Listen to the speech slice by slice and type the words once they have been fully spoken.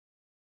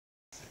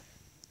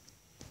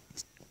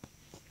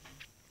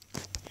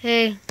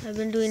Hey, I've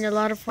been doing a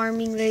lot of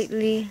farming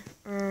lately.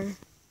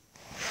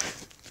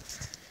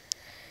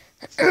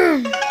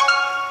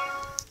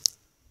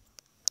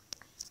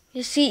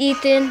 You see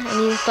Ethan,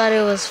 and you thought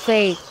it was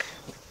fake.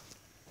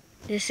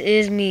 This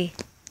is me,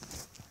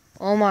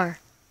 Omar.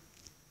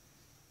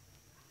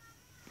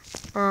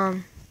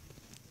 Well,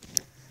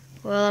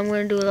 I'm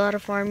gonna do a lot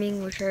of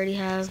farming, which I already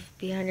have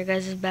behind your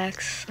guys'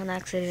 backs on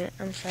accident.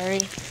 I'm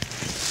sorry,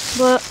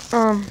 but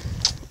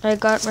I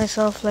got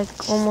myself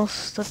like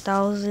almost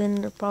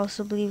 1,000, or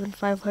possibly even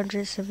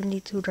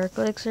 572 dark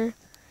elixir.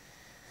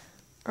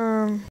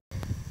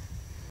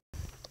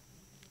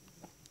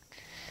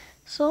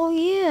 So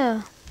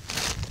yeah,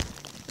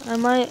 I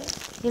might.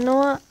 You know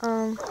what?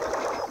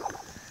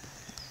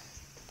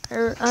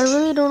 I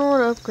really don't know what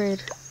to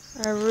upgrade.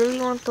 I really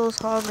want those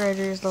hog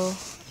riders though.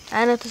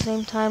 And at the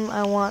same time,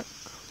 I want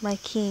my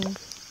king.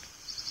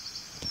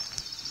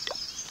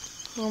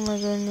 Oh my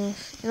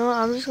goodness. You know what?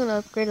 I'm just gonna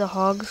upgrade the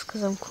hogs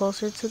because I'm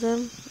closer to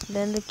them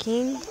than the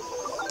king.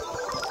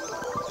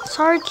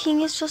 Sorry,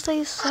 king. It's just that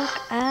you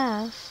suck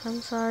ass.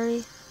 I'm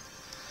sorry.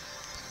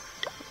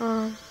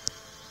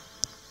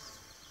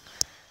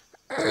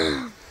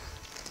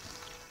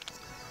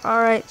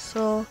 Alright,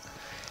 so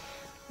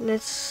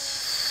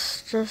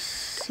let's just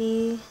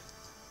see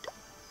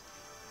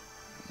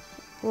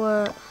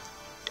what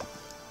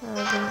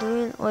I've been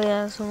doing. Oh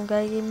yeah, some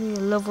guy gave me a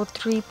level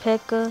 3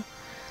 P.E.K.K.A.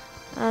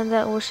 And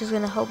that wish is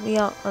gonna help me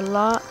out a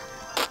lot.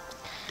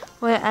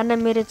 Oh yeah, and I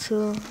made it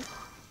to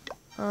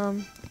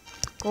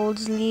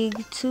Gold's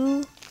League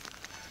 2.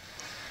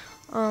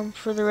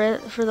 For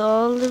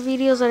all the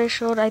videos that I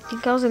showed, I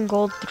think I was in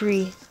Gold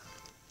 3.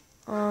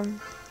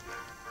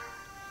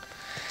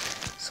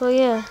 So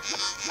yeah,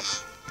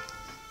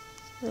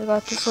 I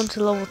got this one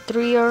to level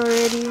 3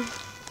 already.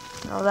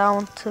 Now that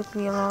one took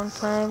me a long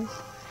time.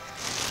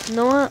 You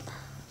know what?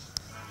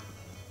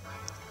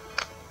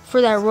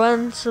 For that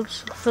one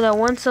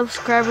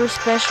subscriber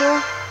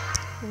special,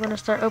 I'm gonna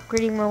start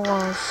upgrading my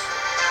walls.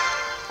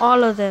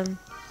 All of them.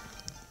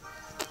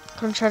 I'm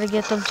gonna try to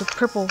get them to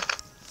purple.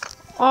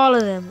 All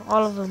of them.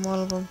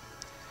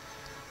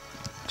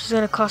 Which is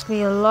gonna cost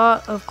me a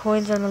lot of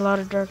coins and a lot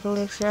of dark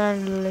elixir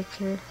and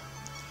elixir.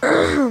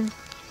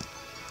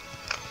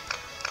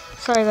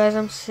 Sorry guys,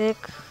 I'm sick.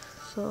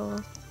 So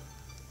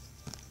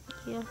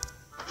yeah.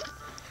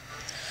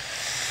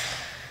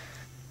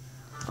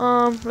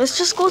 Let's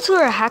just go to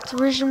our hacked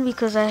version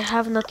because I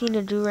have nothing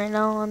to do right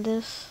now on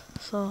this.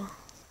 So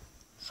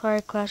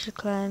sorry, Clash of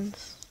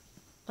Clans.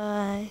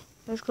 Bye.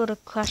 Let's go to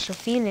Clash of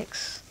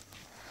Phoenix.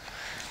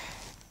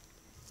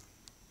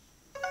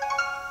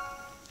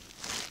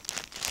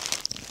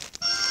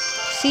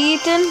 See,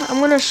 Ethan, I'm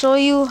gonna show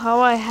you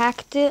how I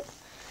hacked it,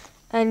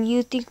 and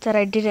you think that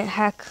I didn't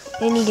hack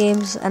any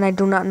games and I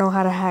do not know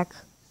how to hack.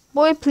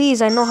 Boy,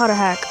 please, I know how to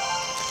hack.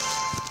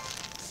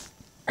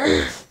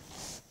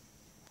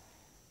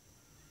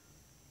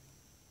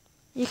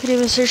 You could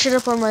even search it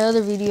up on my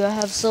other video. I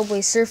have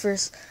Subway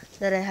Surfers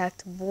that I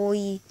hacked.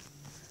 Boy.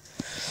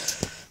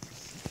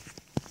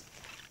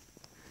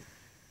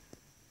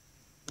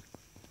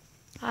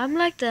 I'm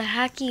like the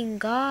hacking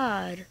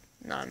god.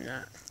 No, I'm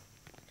not.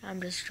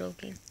 I'm just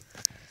joking.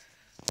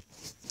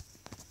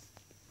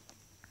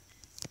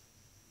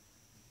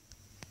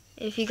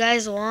 If you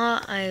guys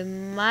want, I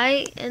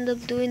might end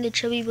up doing the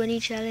Chubby Bunny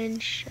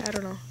challenge. I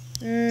don't know.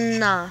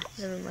 Nah,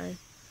 never mind.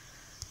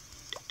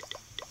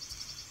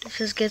 Let's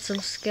just get some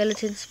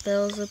skeleton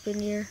spells up in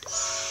here.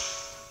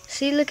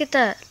 See, look at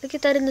that. Look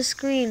at that in the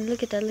screen.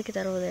 Look at that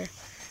over there.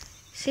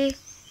 See?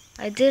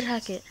 I did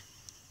hack it.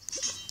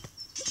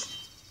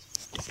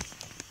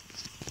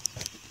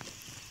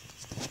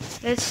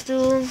 Let's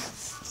do...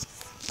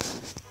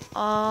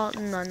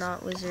 no,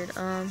 not wizard.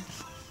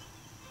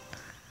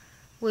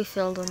 We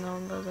failed on that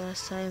one the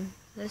last time.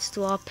 Let's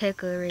do all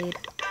P.E.K.K.A. raid.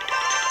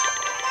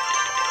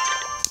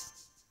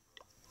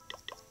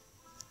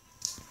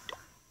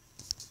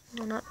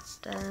 No, not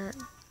that.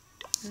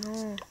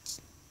 No.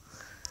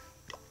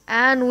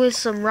 And with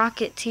some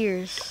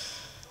Rocketeers.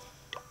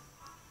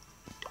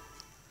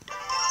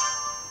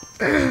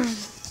 I'm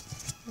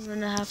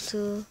gonna have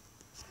to...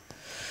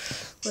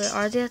 Wait,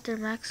 are they at their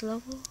max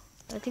level?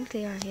 I think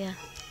they are, yeah.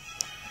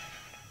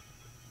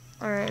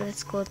 Alright,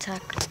 let's go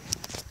attack.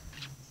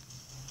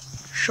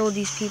 Show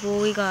these people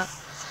what we got.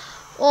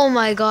 Oh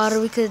my god,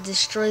 we could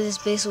destroy this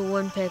base with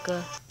one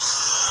P.E.K.K.A.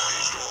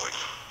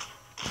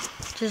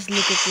 Just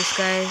look at this,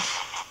 guys.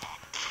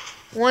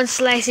 One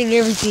slicing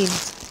everything.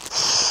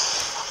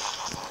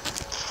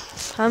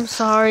 I'm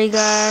sorry,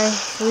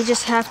 guys. We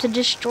just have to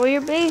destroy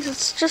your base.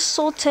 It's just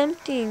so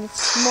tempting.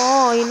 It's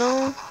small, you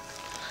know?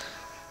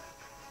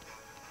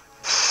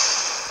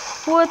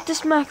 What?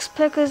 This max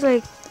P.E.K.K.A. is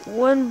like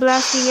one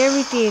blasting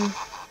everything.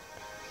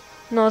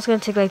 No, it's gonna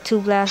take like 2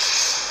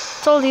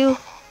 blasts. Told you.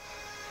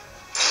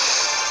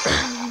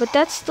 But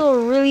that's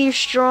still really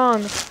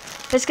strong.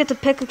 Let's get the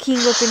P.E.K.K.A. King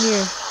up in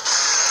here.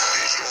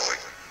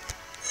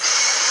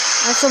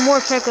 And some more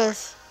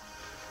P.E.K.K.A.s.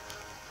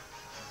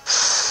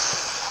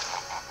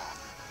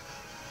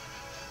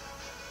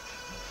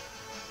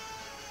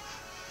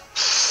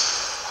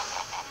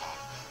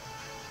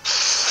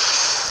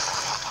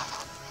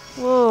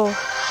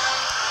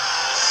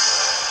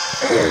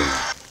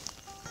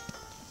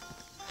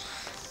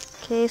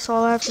 Okay, so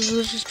all I have to do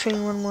is just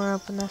train one more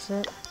up and that's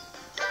it.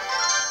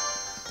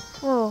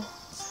 Whoa.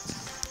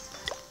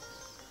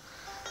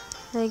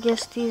 I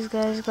guess these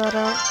guys got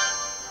out.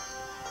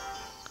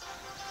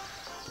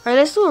 Alright,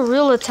 let's do a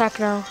real attack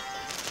now.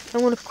 I'm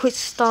gonna quit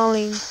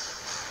stalling.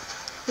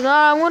 You know,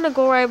 I'm gonna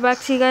go right back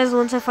to you guys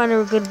once I find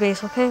a good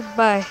base, okay?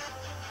 Bye.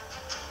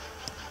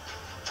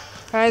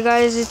 Alright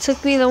guys, it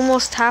took me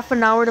almost half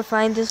an hour to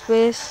find this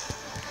base.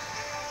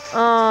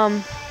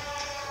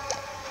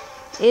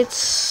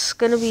 It's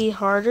gonna be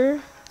harder.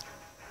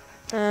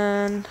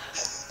 And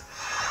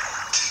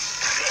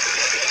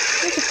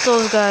look at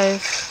those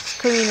guys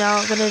coming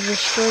out, gonna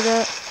destroy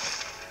that.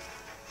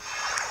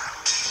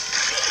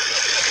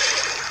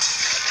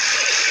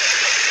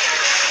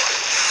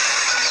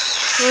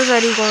 Where's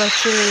that eagle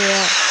actually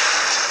at?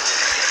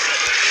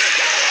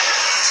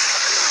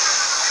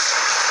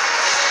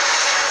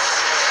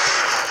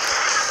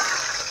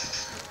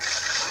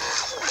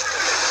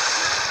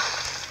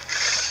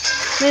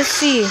 Let's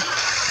see.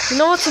 You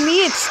know what, to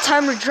me, it's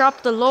time to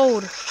drop the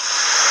load.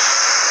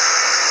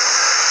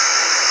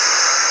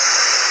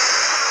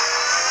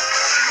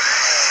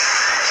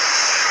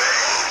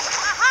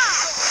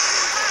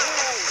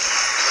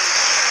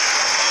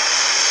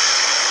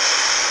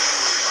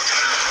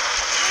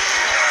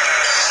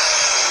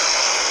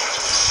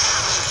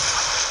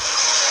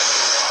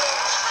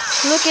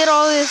 Look at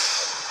all this.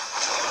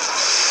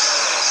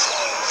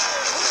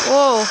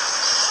 Whoa.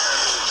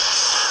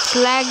 It's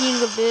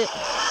lagging a bit.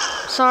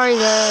 Sorry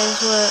guys,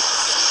 but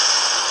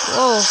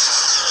whoa.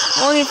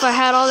 Only if I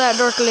had all that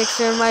Dark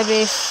Elixir in my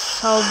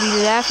base, I'll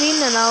be laughing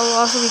and I'll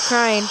also be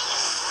crying.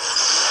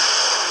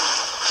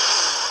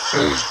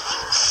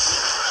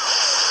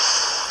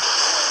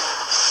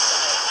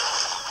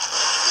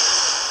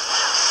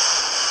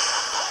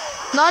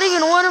 Not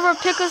even one of our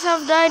pickers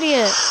have died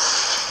yet.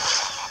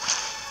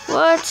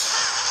 What?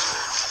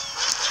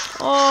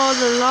 Oh,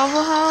 the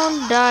lava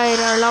hound died.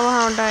 Our lava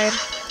hound died.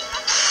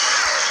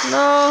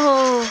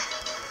 No.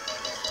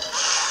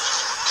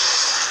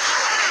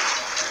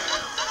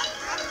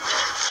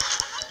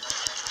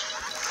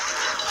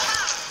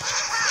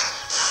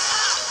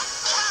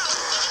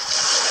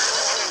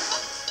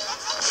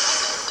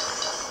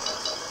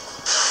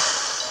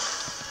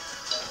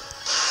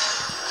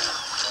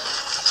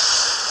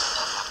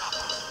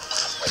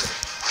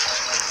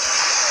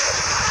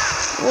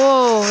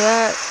 Whoa,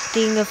 that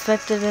thing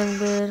affected him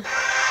good.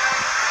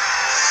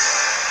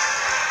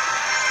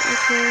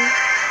 Okay.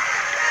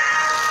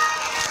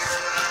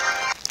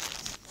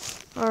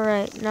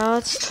 Alright, now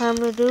it's time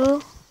to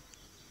do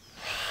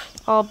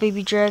all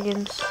baby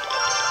dragons.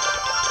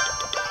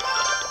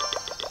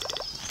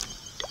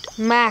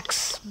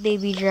 Max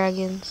baby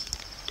dragons.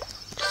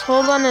 Just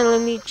hold on and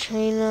let me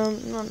train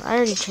them. No, I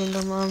already trained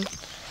them.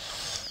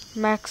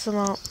 Max them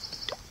out.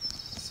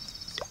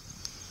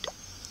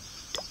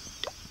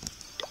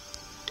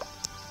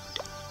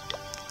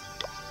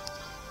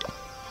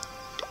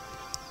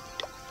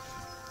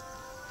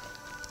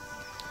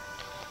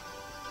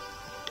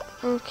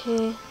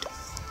 Okay.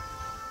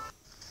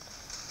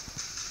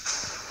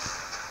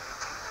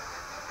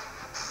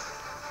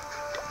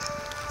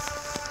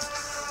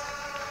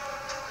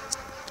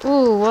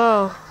 Ooh,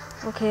 wow.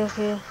 Okay,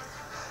 okay.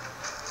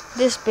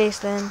 This base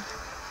then.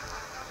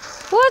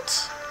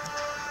 What?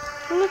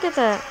 Look at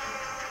that.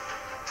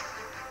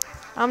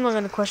 I'm not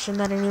gonna question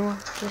that anymore.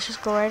 Let's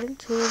just go right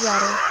into the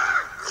battle.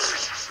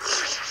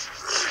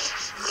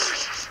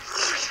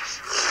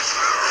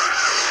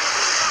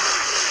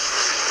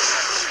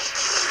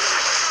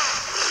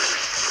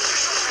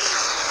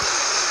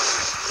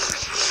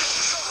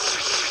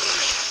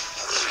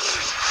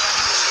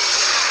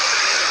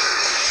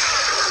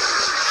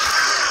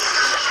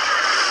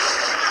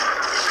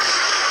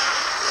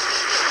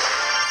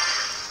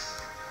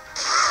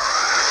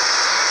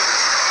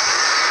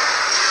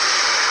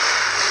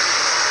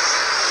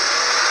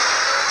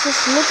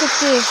 Just look at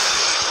this.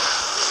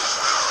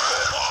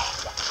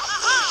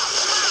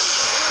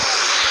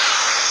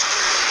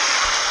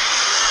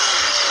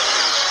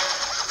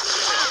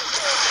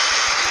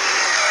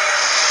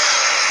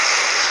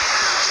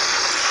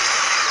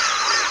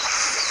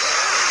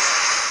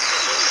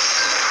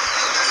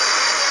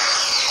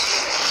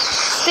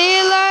 Stay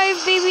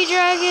alive, baby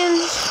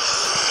dragons.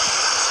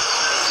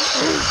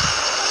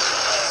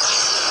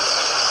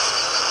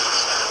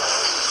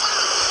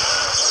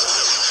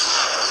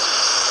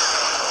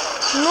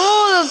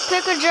 No, the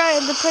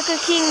P.E.K.K.A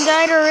King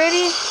died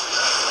already.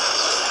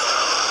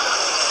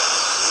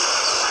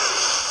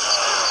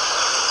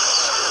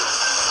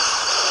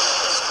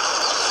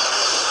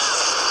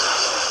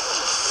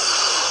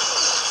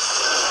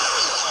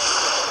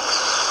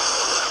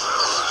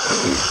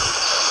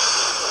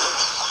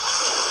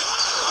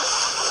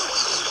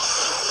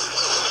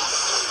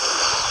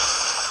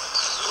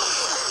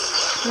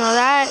 Now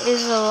that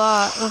is a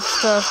lot of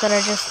stuff that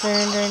I just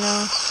learned right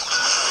now.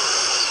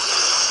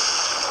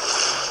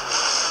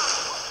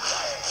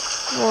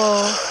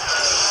 Whoa.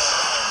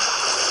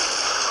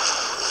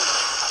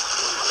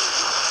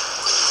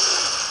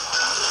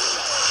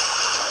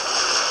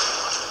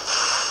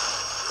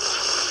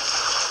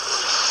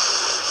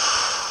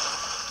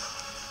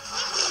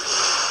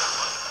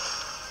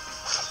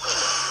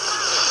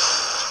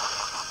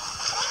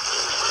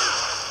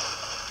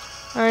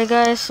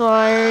 Alright guys, so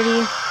I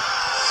already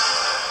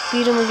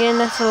beat him again.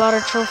 That's a lot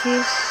of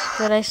trophies,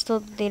 but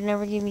they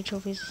never gave me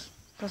trophies.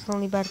 That's the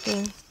only bad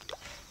thing.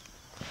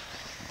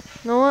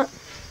 You know what?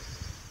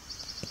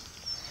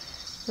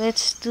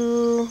 Let's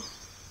do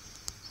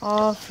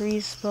all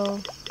freeze spell.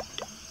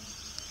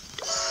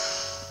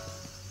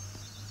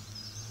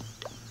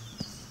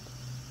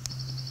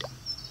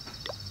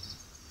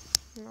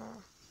 No.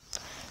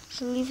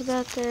 So leave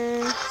that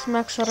there. Let's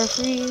max out our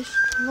freeze.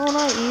 No,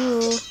 not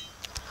you.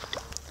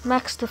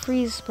 Max the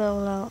freeze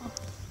spell out.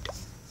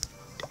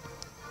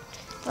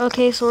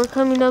 Okay, so we're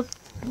coming up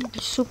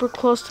super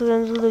close to the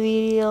end of the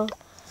video.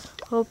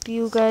 Hope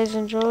you guys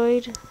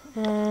enjoyed,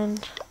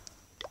 and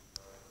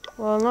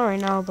well, not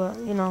right now, but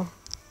you know,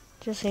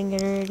 just saying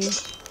it already.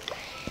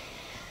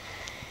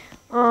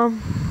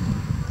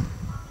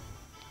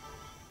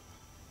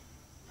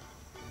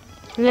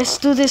 Let's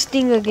do this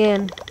thing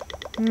again.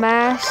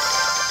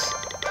 Mass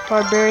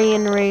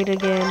Barbarian Raid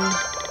again.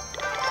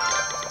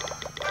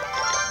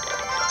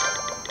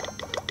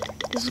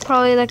 This is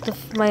probably like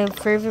my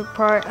favorite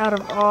part out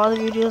of all the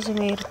videos I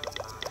made.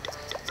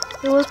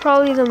 It was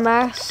probably the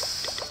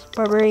Mass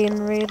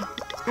Barbarian Raid.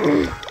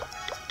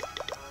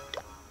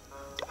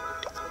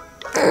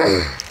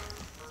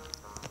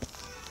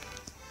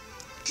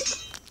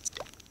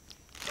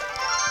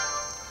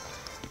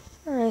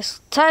 Alright,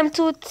 so time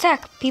to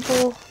attack,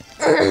 people.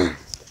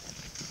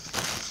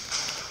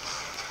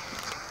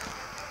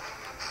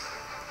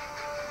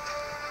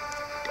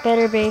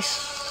 Better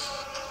base.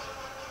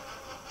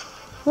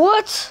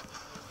 What?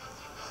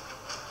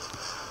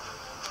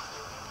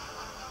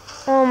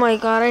 Oh my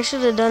god, I should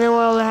have done it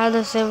while I had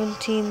the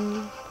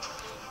 17.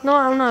 No,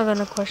 I'm not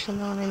gonna question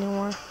that one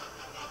anymore.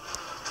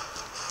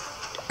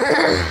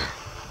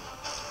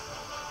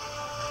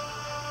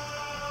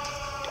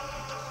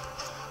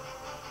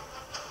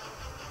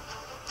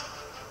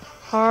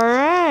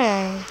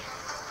 Alright.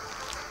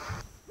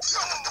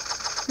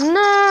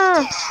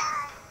 No!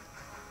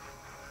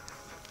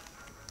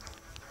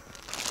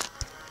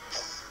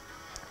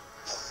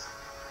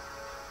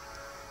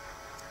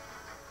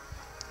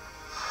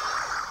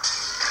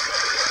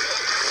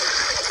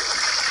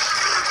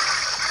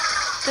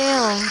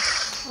 Damn.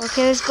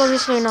 Okay, let's go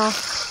this way now.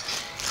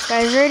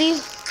 Guys, ready?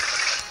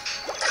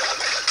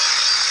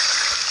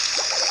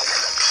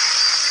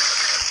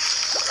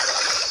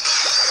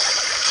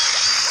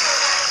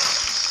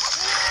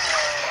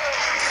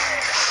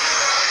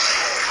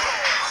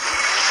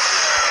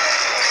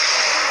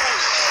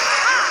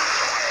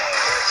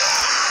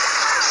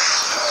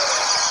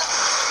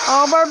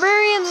 All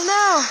barbarians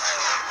now!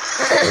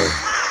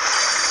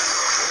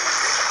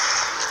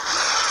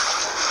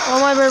 All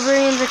my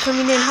barbarians are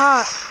coming in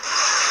hot.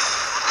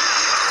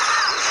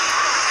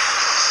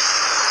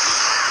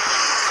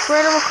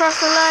 Spread them across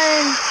the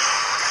line.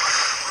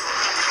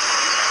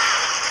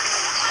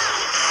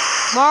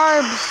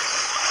 Barbs.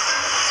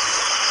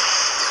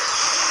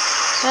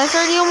 That's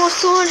already almost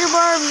 200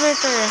 barbs right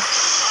there.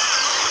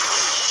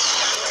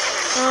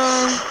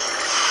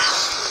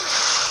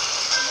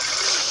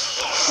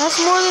 That's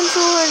more than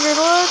 200.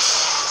 What?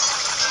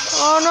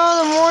 Oh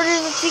no, the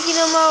mortars are taking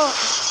them out.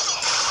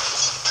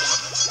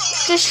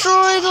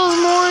 Destroy those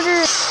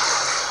mortars.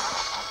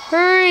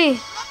 Hurry.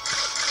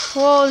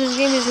 Whoa, this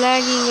game is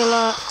lagging a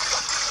lot.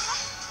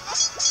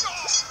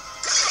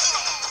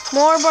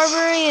 More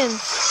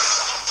barbarians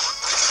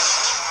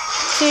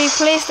to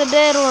replace the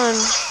dead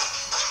ones.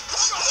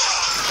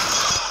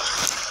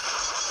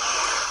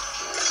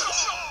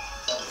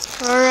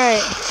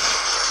 Alright.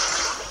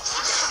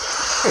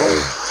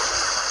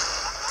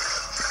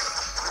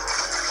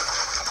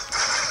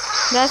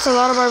 That's a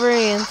lot of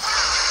barbarians.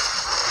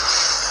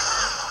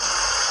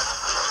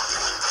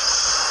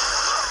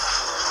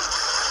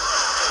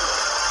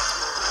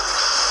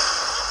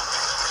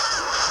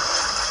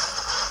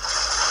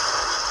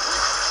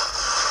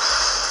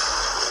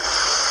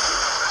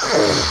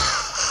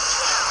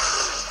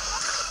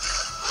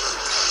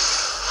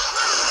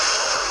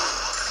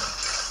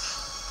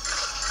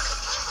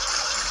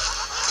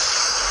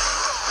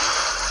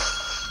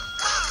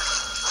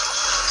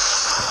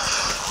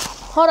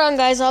 Hold on,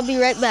 guys. I'll be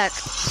right back.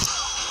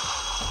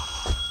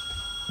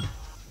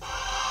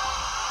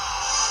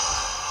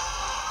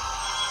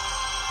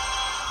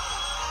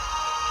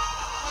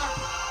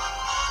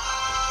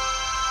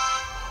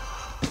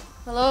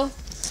 Hello?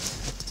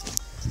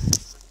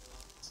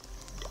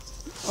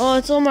 Oh,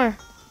 it's Omar.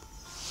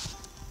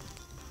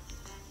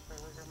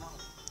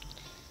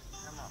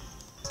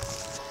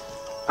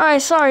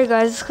 Alright, sorry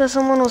guys, it's because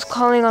someone was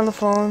calling on the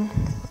phone.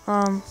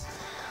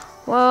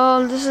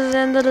 Well, this is the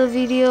end of the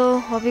video.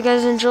 Hope you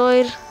guys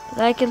enjoyed.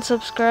 Like and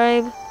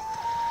subscribe.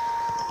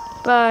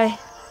 Bye.